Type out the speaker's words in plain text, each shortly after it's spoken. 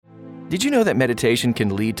Did you know that meditation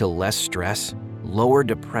can lead to less stress, lower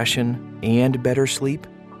depression, and better sleep?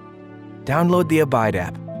 Download the Abide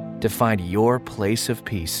app to find your place of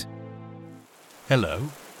peace. Hello,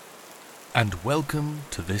 and welcome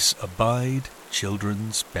to this Abide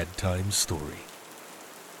Children's Bedtime Story.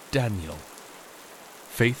 Daniel,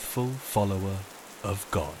 faithful follower of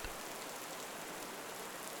God.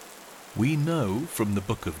 We know from the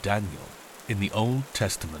book of Daniel in the Old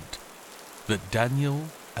Testament that Daniel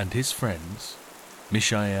and his friends,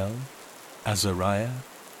 Mishael, Azariah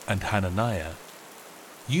and Hananiah,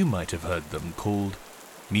 you might have heard them called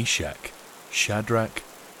Meshach, Shadrach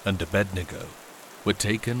and Abednego, were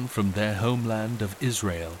taken from their homeland of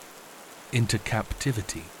Israel into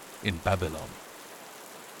captivity in Babylon.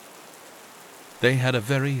 They had a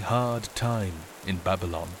very hard time in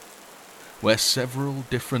Babylon, where several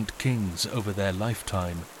different kings over their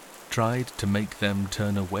lifetime tried to make them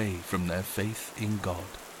turn away from their faith in God.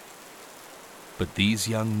 But these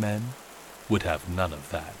young men would have none of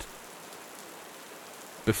that.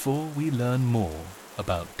 Before we learn more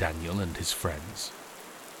about Daniel and his friends,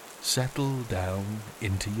 settle down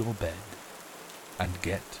into your bed and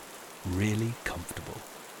get really comfortable.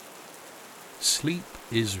 Sleep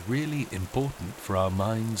is really important for our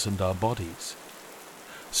minds and our bodies,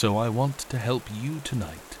 so I want to help you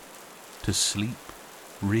tonight to sleep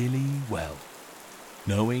really well,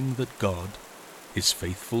 knowing that God is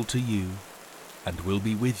faithful to you and will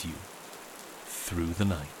be with you through the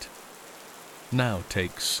night. Now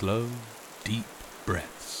take slow, deep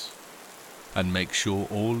breaths and make sure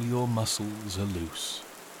all your muscles are loose.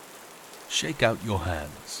 Shake out your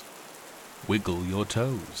hands, wiggle your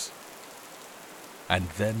toes, and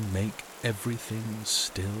then make everything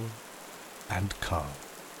still and calm.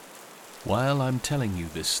 While I'm telling you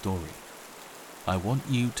this story, I want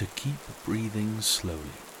you to keep breathing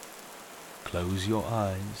slowly. Close your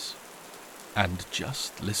eyes and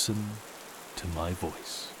just listen to my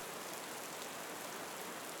voice.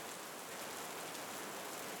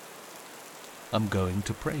 I'm going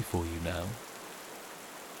to pray for you now.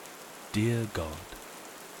 Dear God,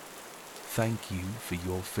 thank you for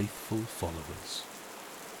your faithful followers,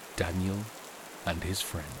 Daniel and his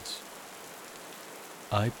friends.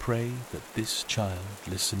 I pray that this child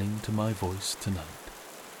listening to my voice tonight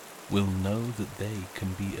will know that they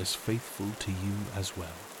can be as faithful to you as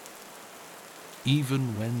well,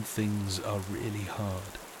 even when things are really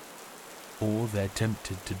hard, or they're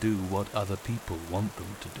tempted to do what other people want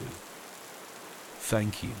them to do.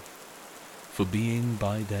 Thank you for being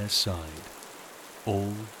by their side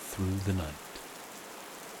all through the night.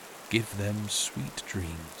 Give them sweet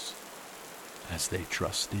dreams as they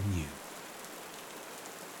trust in you.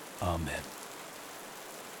 Amen.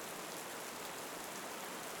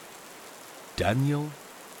 Daniel,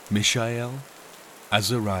 Mishael,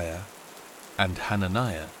 Azariah, and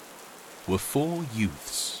Hananiah were 4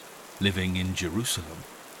 youths living in Jerusalem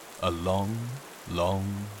a long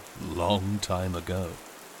time ago.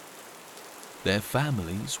 Their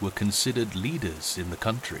families were considered leaders in the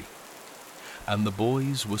country, and the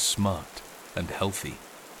boys were smart and healthy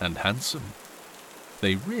and handsome.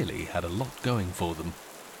 They really had a lot going for them.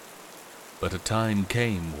 But a time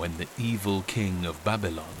came when the evil king of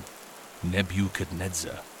Babylon,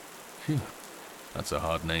 Nebuchadnezzar, that's a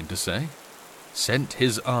hard name to say, sent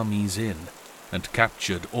his armies in and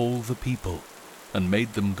captured all the people and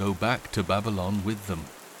made them go back to Babylon with them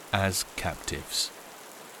as captives.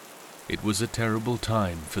 It was a terrible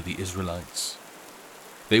time for the Israelites.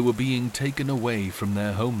 They were being taken away from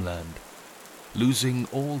their homeland, losing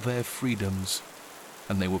all their freedoms,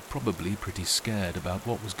 and they were probably pretty scared about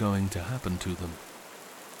what was going to happen to them.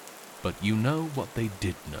 But you know what they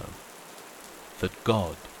did know, that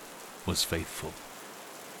God was faithful.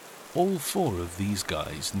 All 4 of these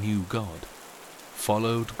guys knew God,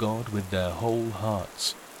 followed God with their whole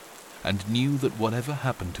hearts, and knew that whatever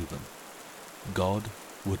happened to them, God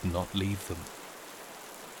would not leave them.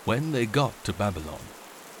 When they got to Babylon,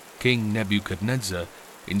 King Nebuchadnezzar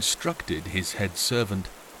instructed his head servant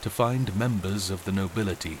to find members of the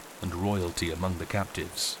nobility and royalty among the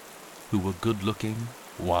captives, who were good-looking,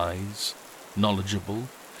 wise, knowledgeable,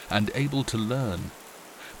 and able to learn,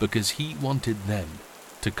 because he wanted them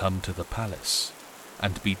to come to the palace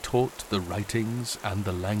and be taught the writings and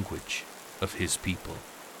the language of his people.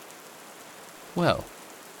 Well,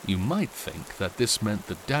 you might think that this meant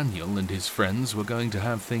that Daniel and his friends were going to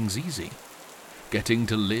have things easy, getting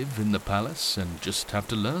to live in the palace and just have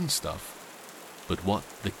to learn stuff. But what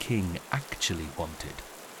the king actually wanted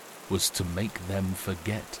was to make them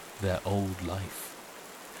forget their old life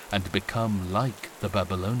and become like the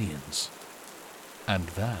Babylonians. And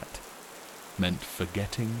that meant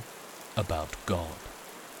forgetting about God.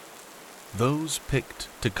 Those picked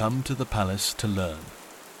to come to the palace to learn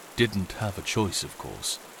didn't have a choice, of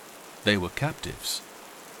course. They were captives.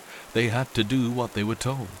 They had to do what they were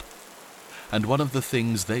told. And one of the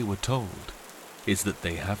things they were told is that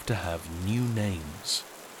they have to have new names.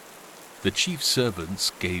 The chief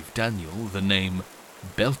servants gave Daniel the name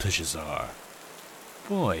Belteshazzar.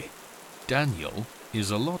 Boy, Daniel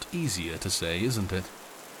is a lot easier to say, isn't it?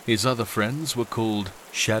 His other friends were called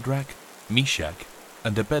Shadrach, Meshach,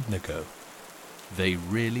 and Abednego. They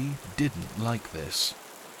really didn't like this.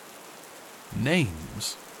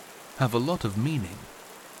 Names have a lot of meaning.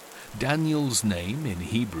 Daniel's name in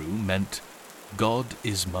Hebrew meant God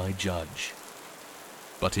is my judge.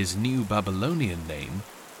 But his new Babylonian name,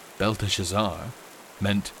 Belteshazzar,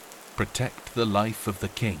 meant protect the life of the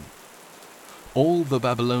king. All the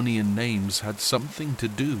Babylonian names had something to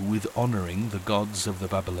do with honoring the gods of the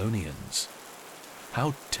Babylonians.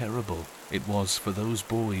 How terrible it was for those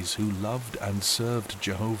boys who loved and served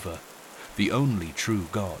Jehovah, the only true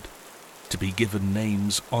God, to be given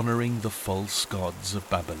names honoring the false gods of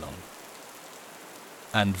Babylon.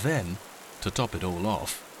 And then, to top it all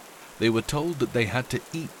off, they were told that they had to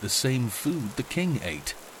eat the same food the king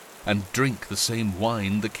ate, and drink the same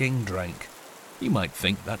wine the king drank. You might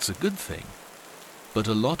think that's a good thing. But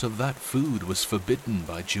a lot of that food was forbidden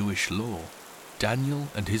by Jewish law. Daniel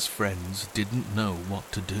and his friends didn't know what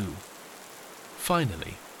to do.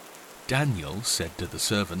 Finally, Daniel said to the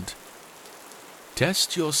servant,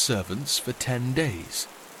 "Test your servants for 10 days.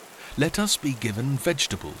 Let us be given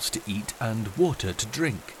vegetables to eat and water to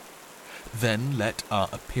drink. Then let our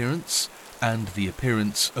appearance and the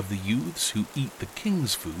appearance of the youths who eat the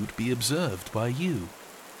king's food be observed by you,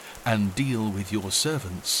 and deal with your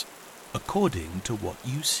servants according to what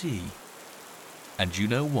you see." And you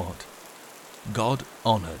know what? God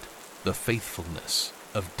honored the faithfulness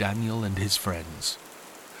of Daniel and his friends.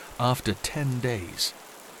 After 10 days,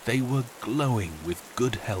 they were glowing with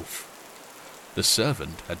good health. The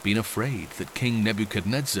servant had been afraid that King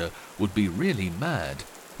Nebuchadnezzar would be really mad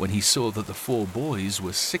when he saw that the 4 boys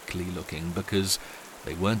were sickly looking because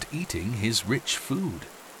they weren't eating his rich food.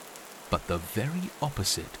 But the very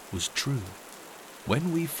opposite was true.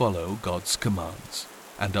 When we follow God's commands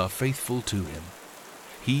and are faithful to Him,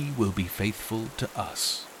 He will be faithful to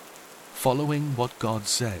us. Following what God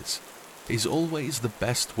says is always the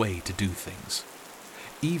best way to do things,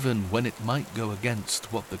 even when it might go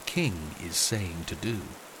against what the king is saying to do.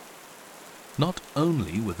 Not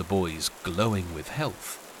only were the boys glowing with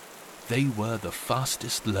health, they were the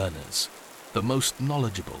fastest learners, the most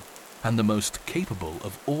knowledgeable, and the most capable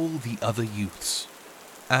of all the other youths.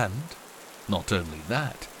 And not only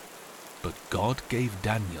that, but God gave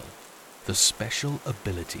Daniel the special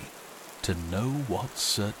ability to know what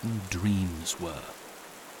certain dreams were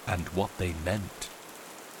and what they meant.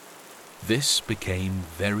 This became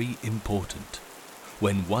very important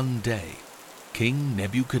when one day King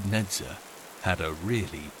Nebuchadnezzar had a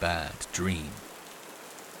really bad dream.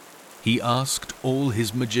 He asked all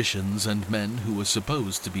his magicians and men who were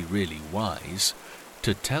supposed to be really wise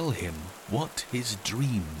to tell him what his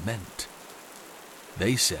dream meant.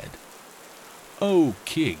 They said, "O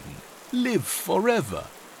king, live forever.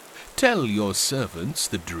 Tell your servants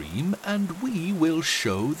the dream, and we will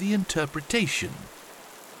show the interpretation."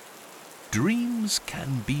 Dreams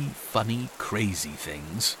can be funny, crazy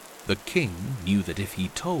things. The king knew that if he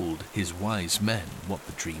told his wise men what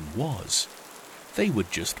the dream was, they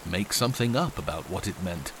would just make something up about what it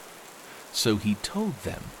meant. So he told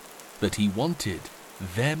them that he wanted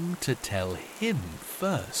them to tell him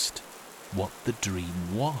first what the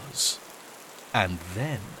dream was, and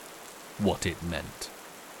then what it meant.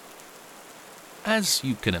 As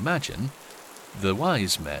you can imagine, the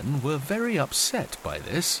wise men were very upset by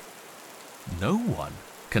this. No one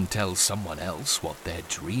can tell someone else what their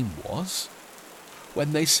dream was.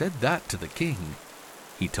 When they said that to the king,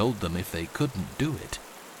 he told them if they couldn't do it,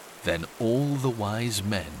 then all the wise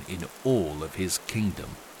men in all of his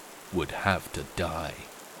kingdom would have to die.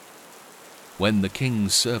 When the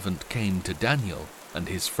king's servant came to Daniel and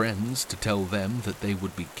his friends to tell them that they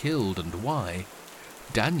would be killed and why,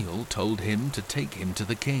 Daniel told him to take him to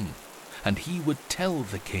the king, and he would tell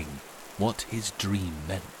the king what his dream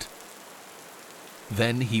meant.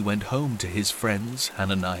 Then he went home to his friends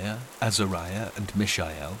Hananiah, Azariah, and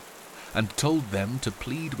Mishael, and told them to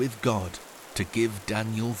plead with God to give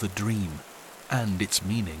Daniel the dream and its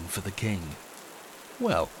meaning for the king.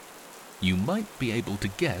 Well, you might be able to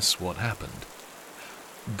guess what happened.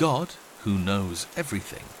 God, who knows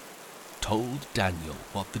everything, told Daniel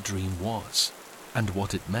what the dream was and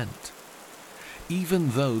what it meant.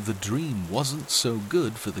 Even though the dream wasn't so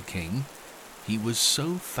good for the king, he was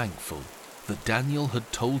so thankful that Daniel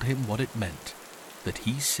had told him what it meant, that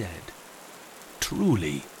he said,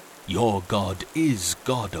 "Truly, your God is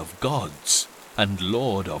God of gods, and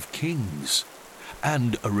Lord of kings,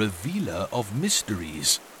 and a revealer of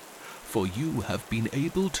mysteries, for you have been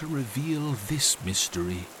able to reveal this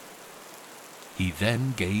mystery." He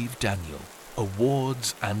then gave Daniel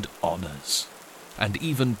awards and honors, and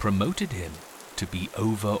even promoted him to be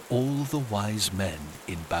over all the wise men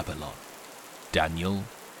in Babylon. Daniel,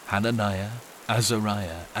 Hananiah,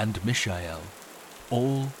 Azariah, and Mishael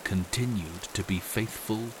all continued to be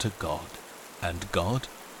faithful to God, and God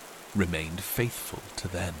remained faithful to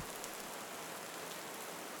them.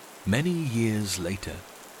 Many years later,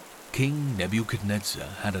 King Nebuchadnezzar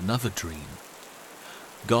had another dream.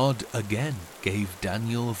 God again gave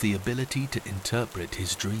Daniel the ability to interpret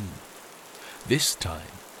his dream. This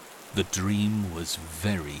time, the dream was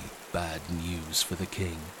very bad news for the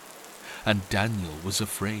king, and Daniel was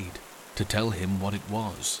afraid to tell him what it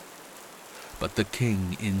was. But the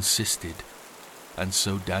king insisted, and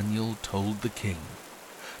so Daniel told the king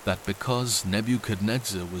that because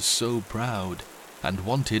Nebuchadnezzar was so proud and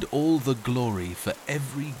wanted all the glory for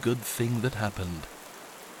every good thing that happened,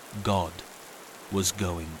 God was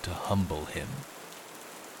going to humble him.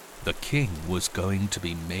 The king was going to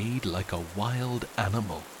be made like a wild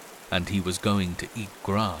animal, and he was going to eat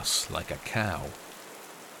grass like a cow.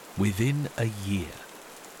 Within a year,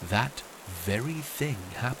 that very thing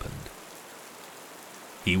happened.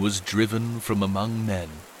 He was driven from among men,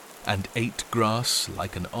 and ate grass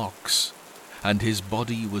like an ox, and his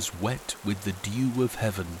body was wet with the dew of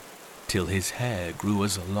heaven, till his hair grew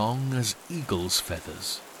as long as eagle's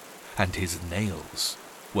feathers, and his nails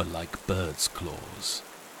were like birds' claws.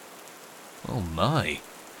 Oh my!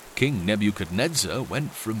 King Nebuchadnezzar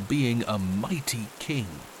went from being a mighty king,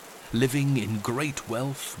 living in great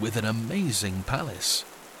wealth with an amazing palace,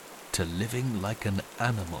 to living like an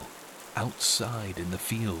animal outside in the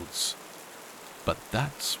fields. But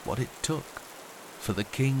that's what it took for the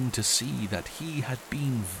king to see that he had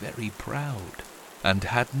been very proud and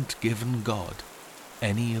hadn't given God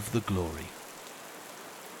any of the glory.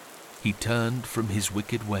 He turned from his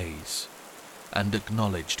wicked ways and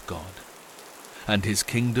acknowledged God, and his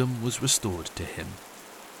kingdom was restored to him,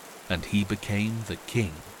 and he became the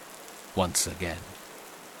king once again.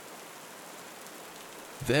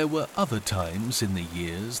 There were other times in the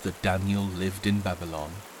years that Daniel lived in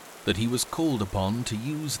Babylon that he was called upon to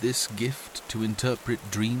use this gift to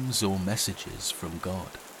interpret dreams or messages from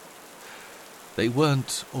God. They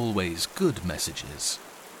weren't always good messages,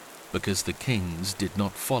 because the kings did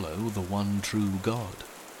not follow the one true God.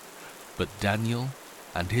 But Daniel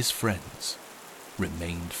and his friends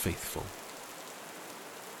remained faithful.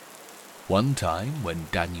 One time when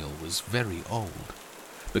Daniel was very old,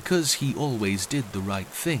 because he always did the right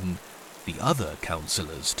thing, the other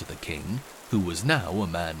counselors to the king, who was now a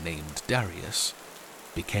man named Darius,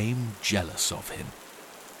 became jealous of him.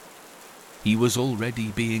 He was already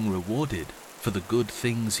being rewarded for the good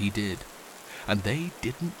things he did, and they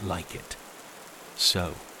didn't like it.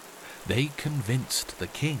 So they convinced the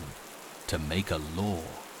king to make a law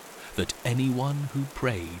that anyone who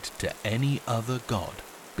prayed to any other god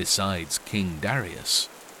besides King Darius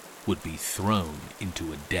would be thrown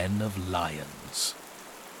into a den of lions.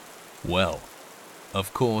 Well,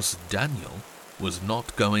 of course Daniel was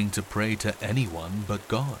not going to pray to anyone but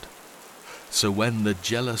God. So when the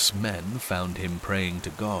jealous men found him praying to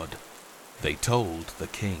God, they told the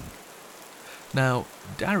king. Now,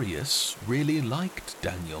 Darius really liked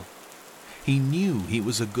Daniel. He knew he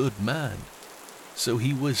was a good man, so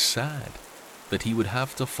he was sad that he would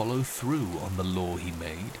have to follow through on the law he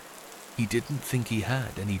made. He didn't think he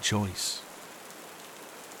had any choice.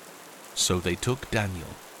 So they took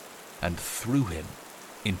Daniel and threw him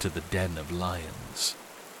into the den of lions.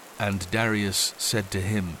 And Darius said to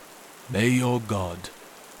him, "May your God,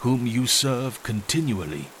 whom you serve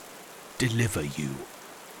continually, deliver you."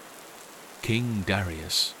 King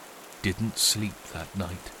Darius didn't sleep that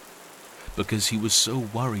night because he was so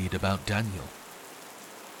worried about Daniel.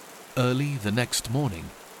 Early the next morning,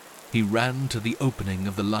 he ran to the opening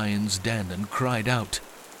of the lion's den and cried out,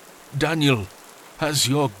 "Daniel, has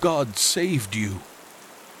your God saved you?"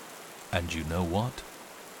 And you know what?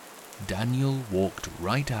 Daniel walked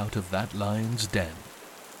right out of that lion's den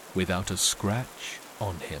without a scratch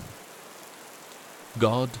on him.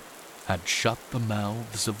 God had shut the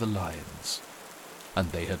mouths of the lions,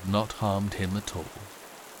 and they had not harmed him at all.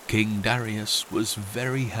 King Darius was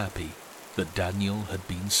very happy that Daniel had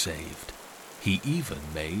been saved. He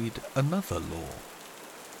even made another law.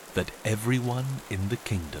 that everyone in the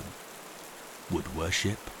kingdom would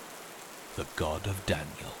worship the God of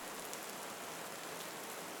Daniel.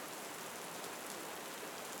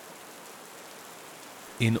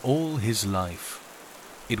 In all his life,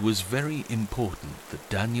 it was very important that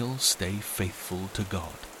Daniel stay faithful to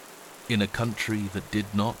God in a country that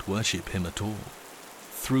did not worship him at all.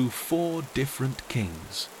 Through 4 different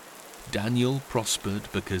kings, Daniel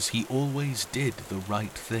prospered because he always did the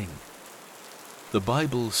right thing. The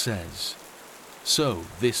Bible says, "So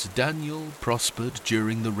this Daniel prospered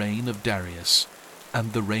during the reign of Darius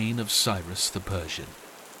and the reign of Cyrus the Persian."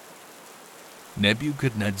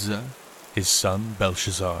 Nebuchadnezzar, his son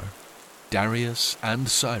Belshazzar, Darius and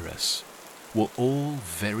Cyrus were all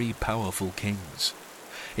very powerful kings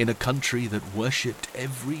in a country that worshipped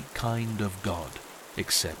every kind of God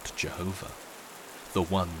except Jehovah, the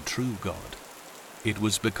one true God. It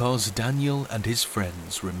was because Daniel and his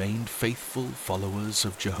friends remained faithful followers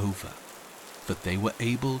of Jehovah that they were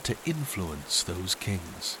able to influence those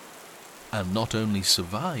kings and not only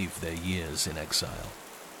survive their years in exile,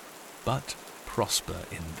 but prosper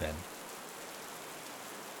in them.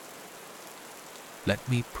 Let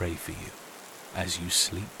me pray for you as you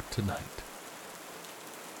sleep tonight.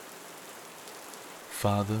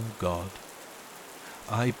 Father God,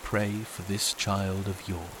 I pray for this child of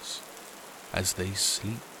yours as they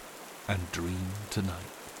sleep and dream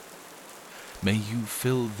tonight. May you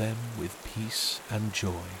fill them with peace and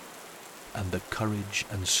joy and the courage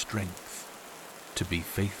and strength to be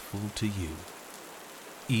faithful to you,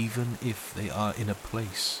 even if they are in a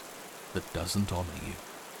place that doesn't honor you.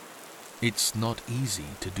 It's not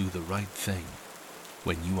easy to do the right thing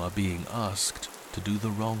when you are being asked to do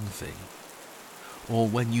the wrong thing, or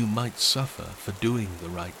when you might suffer for doing the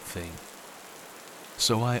right thing.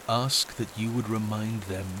 So I ask that you would remind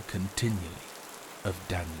them continually of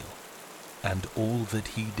Daniel and all that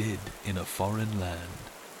he did in a foreign land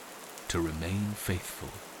to remain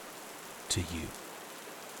faithful to you.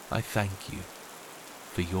 I thank you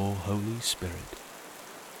for your Holy Spirit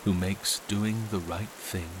who makes doing the right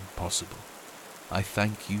thing possible. I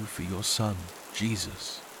thank you for your Son,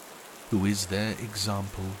 Jesus, who is their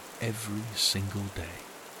example every single day.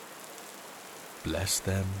 Bless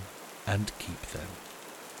them and keep them.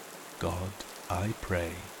 God, I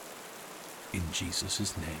pray in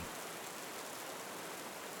Jesus' name.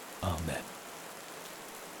 Amen.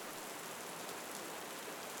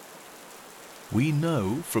 We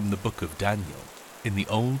know from the book of Daniel in the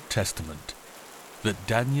Old Testament that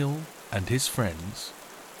Daniel and his friends,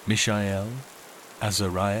 Mishael,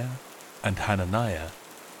 Azariah and Hananiah,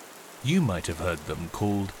 you might have heard them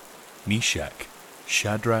called Meshach,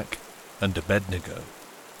 Shadrach and Abednego,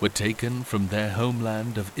 were taken from their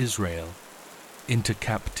homeland of Israel into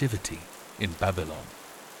captivity in Babylon.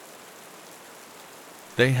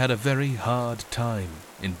 They had a very hard time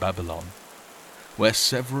in Babylon, where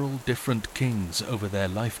several different kings over their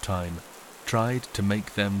lifetime tried to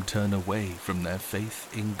make them turn away from their faith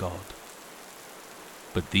in God.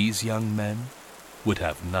 But these young men would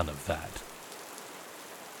have none of that.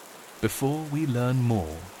 Before we learn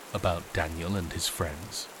more about Daniel and his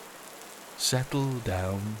friends, settle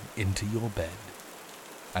down into your bed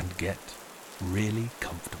and get really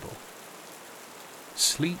comfortable.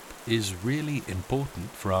 Sleep is really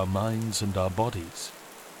important for our minds and our bodies,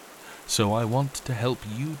 so I want to help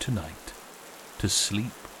you tonight to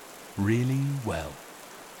sleep really well,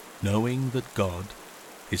 knowing that God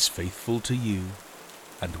is faithful to you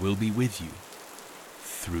and will be with you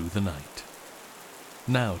through the night.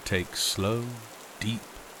 Now take slow, deep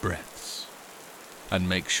breaths and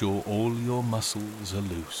make sure all your muscles are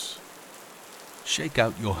loose. Shake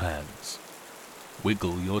out your hands,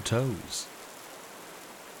 wiggle your toes,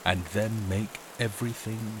 and then make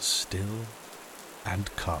everything still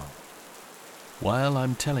and calm. While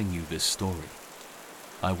I'm telling you this story,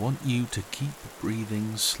 I want you to keep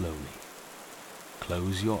breathing slowly.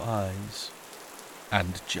 Close your eyes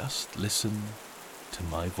and just listen to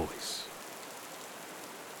my voice.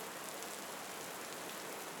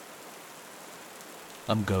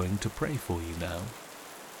 I'm going to pray for you now.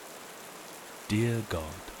 Dear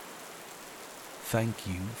God, thank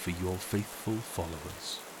you for your faithful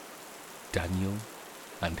followers, Daniel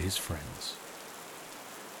and his friends.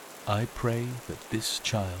 I pray that this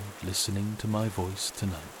child listening to my voice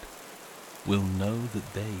tonight will know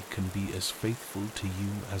that they can be as faithful to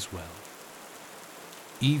you as well,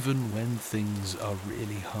 even when things are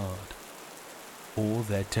really hard, or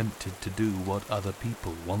they're tempted to do what other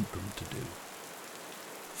people want them to do.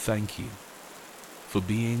 Thank you for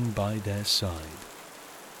being by their side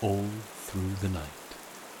all through the night.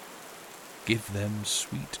 Give them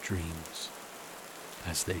sweet dreams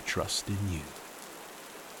as they trust in you.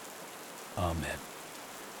 Amen.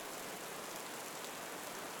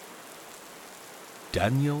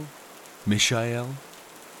 Daniel, Mishael,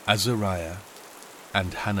 Azariah,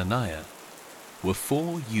 and Hananiah were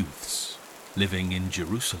 4 youths living in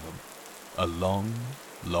Jerusalem a long,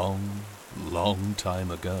 long, long time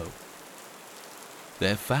ago.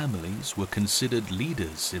 Their families were considered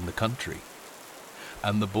leaders in the country,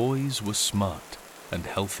 and the boys were smart and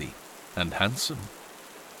healthy and handsome.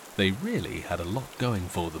 They really had a lot going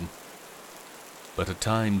for them. But a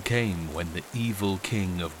time came when the evil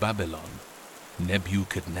king of Babylon,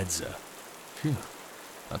 Nebuchadnezzar,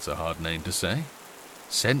 that's a hard name to say,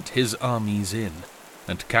 sent his armies in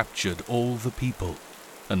and captured all the people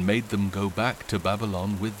and made them go back to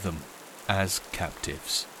Babylon with them as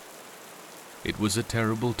captives. It was a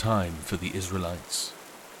terrible time for the Israelites.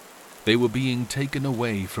 They were being taken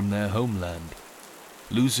away from their homeland,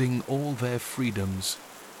 losing all their freedoms,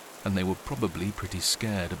 and they were probably pretty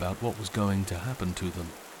scared about what was going to happen to them.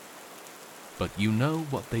 But you know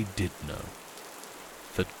what they did know,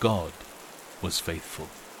 that God was faithful.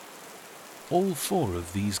 All 4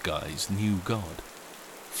 of these guys knew God,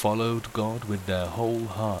 followed God with their whole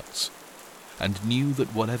hearts, and knew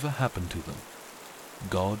that whatever happened to them,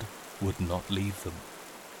 God would not leave them.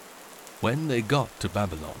 When they got to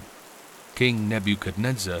Babylon, King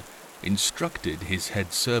Nebuchadnezzar instructed his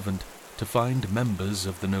head servant to find members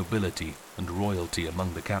of the nobility and royalty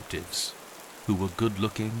among the captives, who were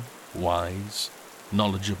good-looking, wise,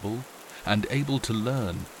 knowledgeable, and able to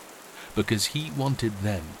learn, because he wanted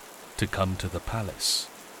them to come to the palace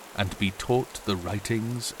and be taught the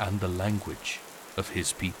writings and the language of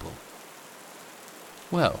his people.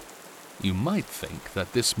 Well, you might think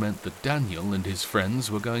that this meant that Daniel and his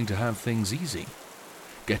friends were going to have things easy,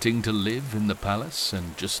 getting to live in the palace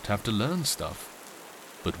and just have to learn stuff.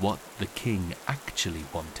 But what the king actually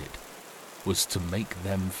wanted was to make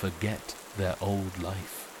them forget their old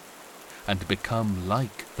life and become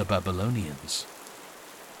like the Babylonians.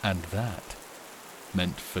 And that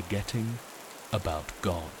meant forgetting about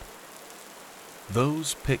God.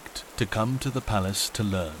 Those picked to come to the palace to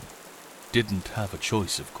learn didn't have a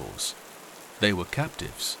choice, of course. They were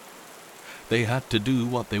captives. They had to do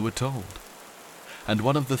what they were told. And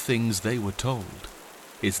one of the things they were told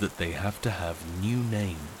is that they have to have new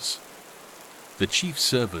names. The chief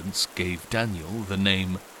servants gave Daniel the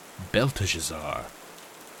name Belteshazzar.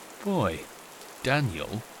 Boy,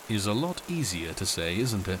 Daniel is a lot easier to say,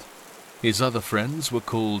 isn't it? His other friends were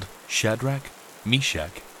called Shadrach,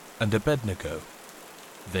 Meshach, and Abednego.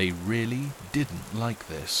 They really didn't like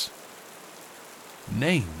this.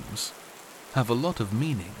 Names have a lot of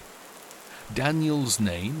meaning. Daniel's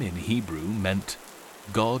name in Hebrew meant,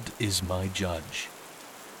 God is my judge.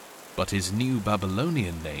 But his new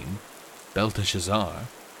Babylonian name, Belteshazzar,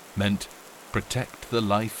 meant protect the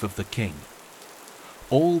life of the king.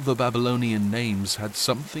 All the Babylonian names had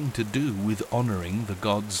something to do with honoring the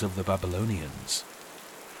gods of the Babylonians.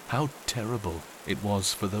 How terrible it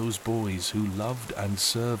was for those boys who loved and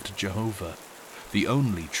served Jehovah, the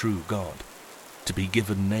only true God, to be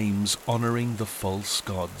given names honoring the false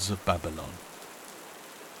gods of Babylon.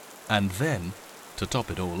 And then, to top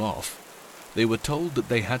it all off, they were told that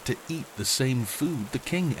they had to eat the same food the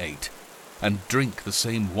king ate, and drink the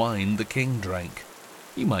same wine the king drank.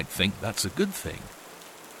 You might think that's a good thing.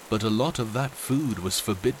 But a lot of that food was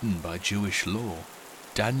forbidden by Jewish law.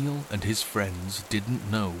 Daniel and his friends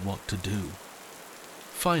didn't know what to do.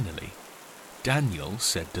 Finally, Daniel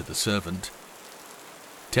said to the servant,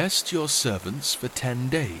 "Test your servants for 10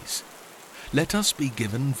 days. Let us be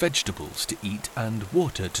given vegetables to eat and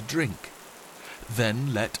water to drink.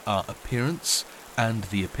 Then let our appearance and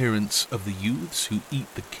the appearance of the youths who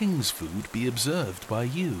eat the king's food be observed by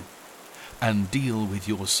you, and deal with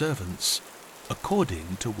your servants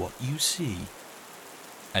according to what you see."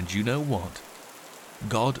 And you know what?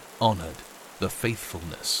 God honored the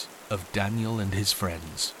faithfulness of Daniel and his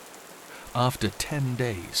friends. After 10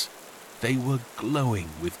 days, they were glowing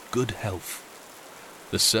with good health.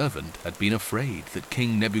 The servant had been afraid that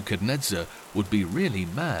King Nebuchadnezzar would be really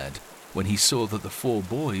mad when he saw that the 4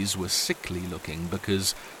 boys were sickly looking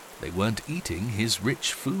because they weren't eating his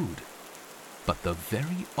rich food. But the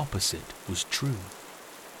very opposite was true.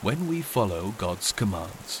 When we follow God's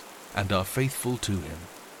commands and are faithful to Him,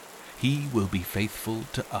 He will be faithful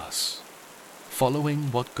to us.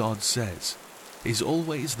 Following what God says is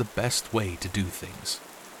always the best way to do things,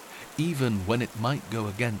 even when it might go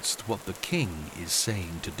against what the king is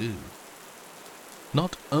saying to do.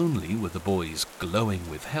 Not only were the boys glowing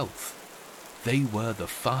with health, they were the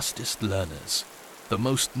fastest learners, the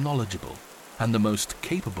most knowledgeable, and the most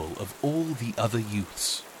capable of all the other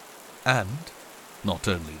youths. And not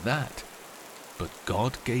only that, but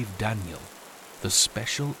God gave Daniel the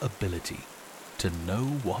special ability to know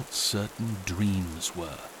what certain dreams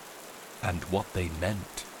were and what they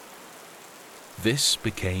meant. This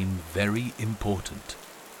became very important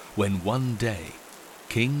when one day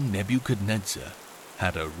King Nebuchadnezzar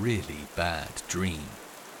had a really bad dream.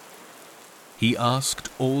 He asked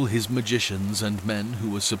all his magicians and men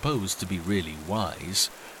who were supposed to be really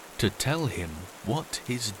wise to tell him what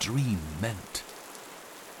his dream meant.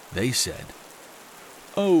 They said,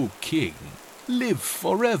 "O king, live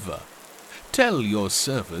forever. Tell your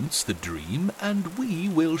servants the dream, and we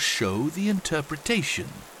will show the interpretation."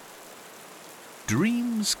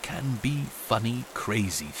 Dreams can be funny,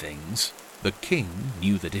 crazy things. The king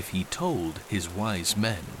knew that if he told his wise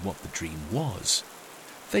men what the dream was,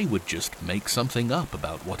 they would just make something up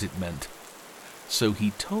about what it meant. So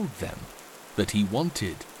he told them that he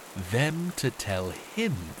wanted them to tell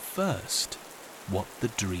him first what the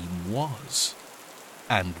dream was,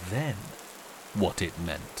 and then what it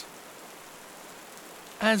meant.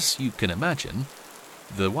 As you can imagine,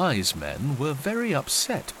 the wise men were very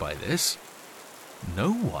upset by this.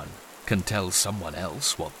 No one can tell someone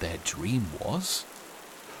else what their dream was.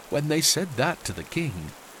 When they said that to the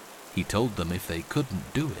king, he told them if they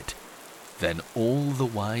couldn't do it, then all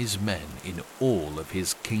the wise men in all of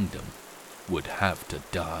his kingdom would have to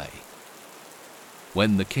die.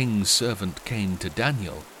 When the king's servant came to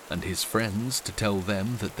Daniel and his friends to tell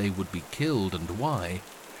them that they would be killed and why,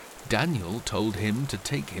 Daniel told him to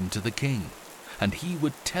take him to the king, and he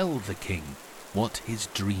would tell the king what his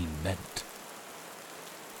dream meant.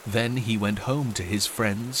 Then he went home to his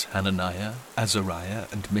friends Hananiah, Azariah,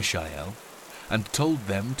 and Mishael, and told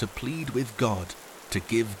them to plead with God to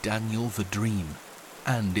give Daniel the dream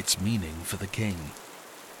and its meaning for the king.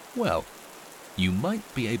 Well, you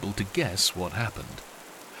might be able to guess what happened.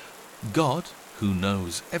 God, who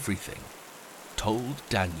knows everything, told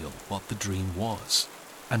Daniel what the dream was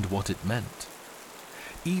and what it meant.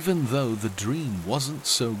 Even though the dream wasn't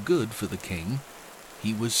so good for the king,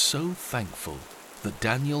 he was so thankful that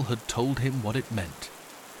Daniel had told him what it meant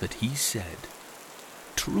that he said,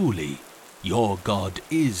 "Truly, your God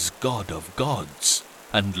is God of gods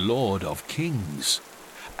and Lord of kings,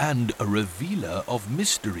 and a revealer of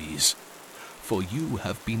mysteries, for you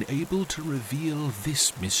have been able to reveal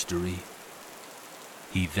this mystery."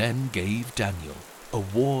 He then gave Daniel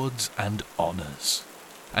awards and honors,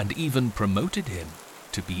 and even promoted him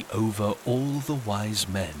to be over all the wise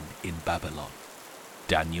men in Babylon.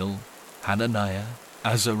 Daniel, Hananiah,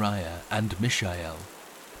 Azariah, and Mishael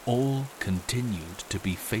all continued to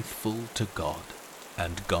be faithful to God,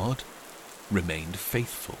 and God remained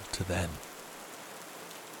faithful to them.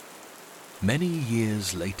 Many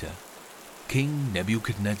years later, King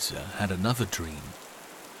Nebuchadnezzar had another dream.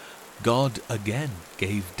 God again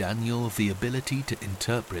gave Daniel the ability to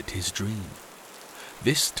interpret his dream.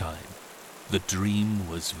 This time, the dream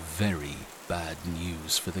was very bad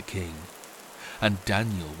news for the king, and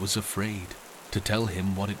Daniel was afraid to tell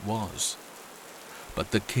him what it was. But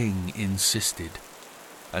the king insisted,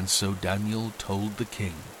 and so Daniel told the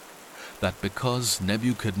king that because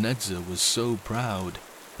Nebuchadnezzar was so proud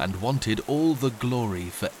and wanted all the glory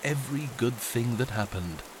for every good thing that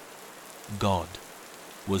happened, God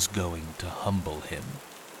was going to humble him.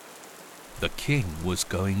 The king was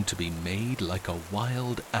going to be made like a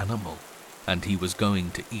wild animal, and he was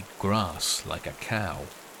going to eat grass like a cow.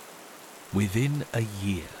 Within a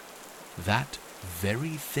year, that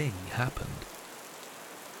very thing happened.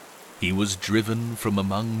 He was driven from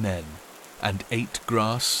among men and ate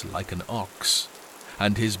grass like an ox,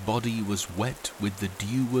 and his body was wet with the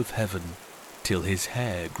dew of heaven, till his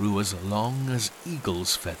hair grew as long as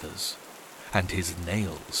eagle's feathers, and his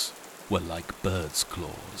nails were like bird's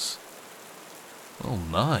claws. Oh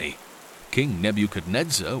my! King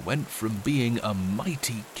Nebuchadnezzar went from being a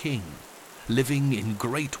mighty king, living in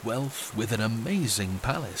great wealth with an amazing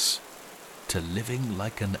palace, to living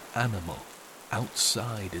like an animal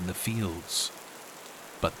outside in the fields.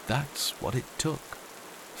 But that's what it took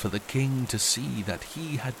for the king to see that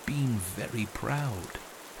he had been very proud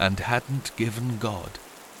and hadn't given God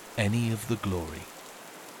any of the glory.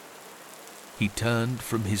 He turned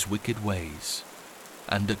from his wicked ways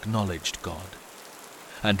and acknowledged God,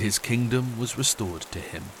 and his kingdom was restored to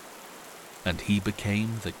him, and he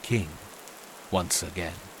became the king once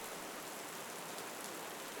again.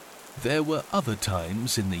 There were other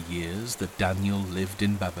times in the years that Daniel lived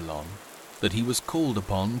in Babylon that he was called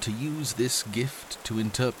upon to use this gift to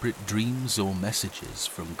interpret dreams or messages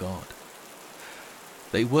from God.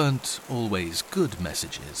 They weren't always good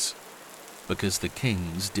messages, because the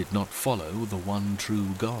kings did not follow the one true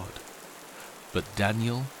God. But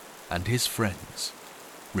Daniel and his friends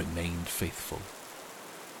remained faithful.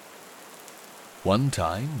 One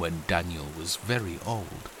time, when Daniel was very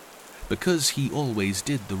old, because he always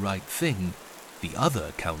did the right thing, the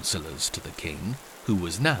other counselors to the king, who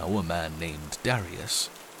was now a man named Darius,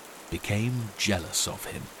 became jealous of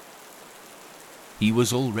him. He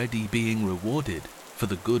was already being rewarded for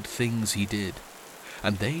the good things he did,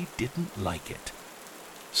 and they didn't like it.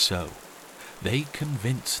 So they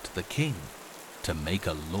convinced the king to make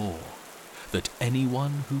a law that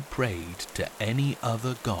anyone who prayed to any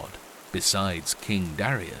other god besides King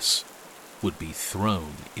Darius would be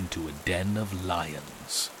thrown into a den of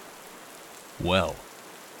lions. Well,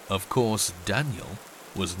 of course Daniel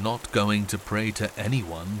was not going to pray to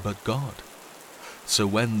anyone but God. So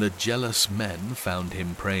when the jealous men found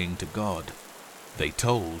him praying to God, they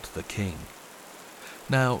told the king.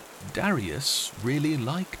 Now, Darius really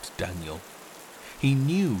liked Daniel. He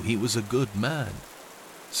knew he was a good man,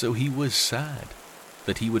 so he was sad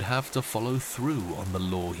that he would have to follow through on the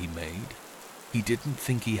law he made. He didn't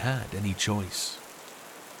think he had any choice.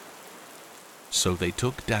 So they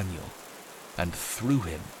took Daniel and threw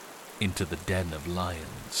him into the den of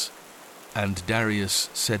lions. And Darius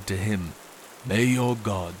said to him, "May your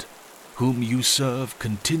God, whom you serve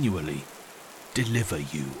continually, deliver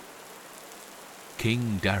you."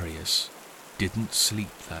 King Darius didn't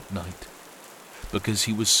sleep that night because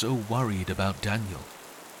he was so worried about Daniel.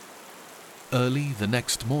 Early the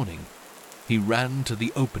next morning, he ran to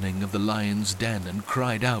the opening of the lion's den and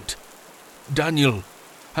cried out, "Daniel,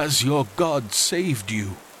 has your God saved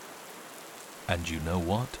you?" And you know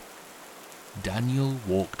what? Daniel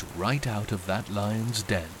walked right out of that lion's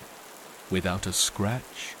den without a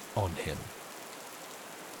scratch on him.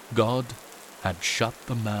 God had shut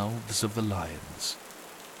the mouths of the lions,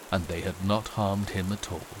 and they had not harmed him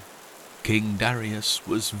at all. King Darius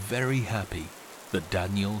was very happy that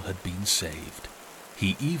Daniel had been saved.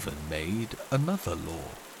 He even made another law,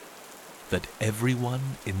 that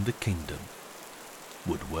everyone in the kingdom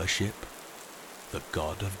would worship the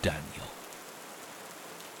God of Daniel.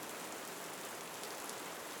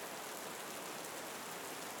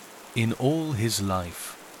 In all his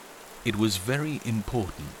life, it was very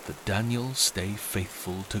important that Daniel stay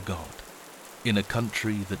faithful to God in a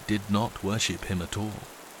country that did not worship him at all.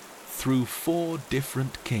 Through 4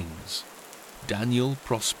 different kings, Daniel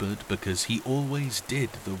prospered because he always did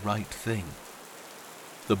the right thing.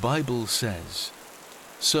 The Bible says,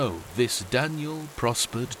 "So this Daniel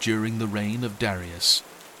prospered during the reign of Darius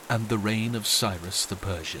and the reign of Cyrus the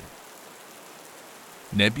Persian."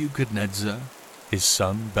 Nebuchadnezzar, his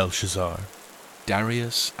son Belshazzar,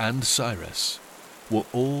 Darius and Cyrus were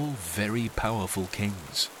all very powerful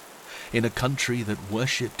kings in a country that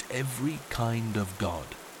worshipped every kind of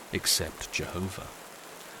god except Jehovah,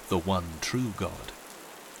 the one true God.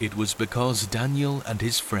 It was because Daniel and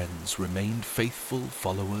his friends remained faithful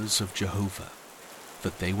followers of Jehovah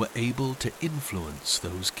that they were able to influence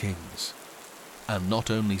those kings and not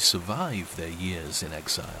only survive their years in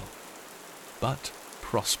exile, but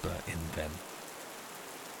prosper in them.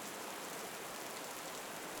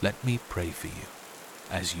 Let me pray for you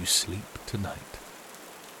as you sleep tonight.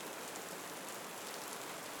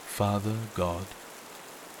 Father God,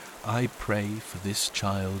 I pray for this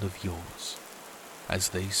child of yours as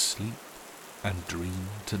they sleep and dream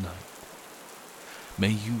tonight. May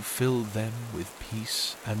you fill them with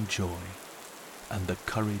peace and joy and the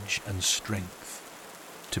courage and strength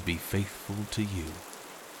to be faithful to you,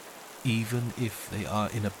 even if they are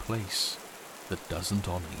in a place that doesn't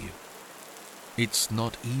honor you. It's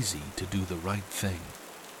not easy to do the right thing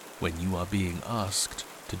when you are being asked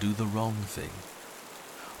to do the wrong thing,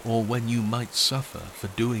 or when you might suffer for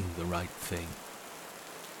doing the right thing.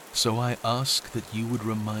 So I ask that you would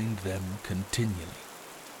remind them continually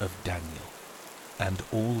of Daniel and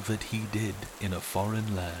all that he did in a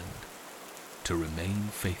foreign land to remain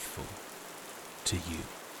faithful to you.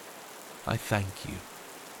 I thank you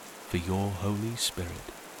for your Holy Spirit,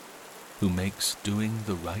 who makes doing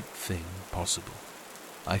the right thing possible.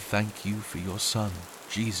 I thank you for your Son,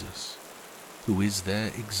 Jesus, who is their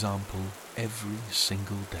example every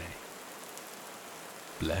single day.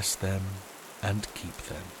 Bless them and keep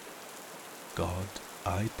them. God,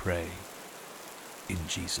 I pray in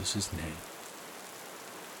Jesus' name.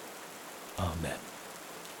 Amen.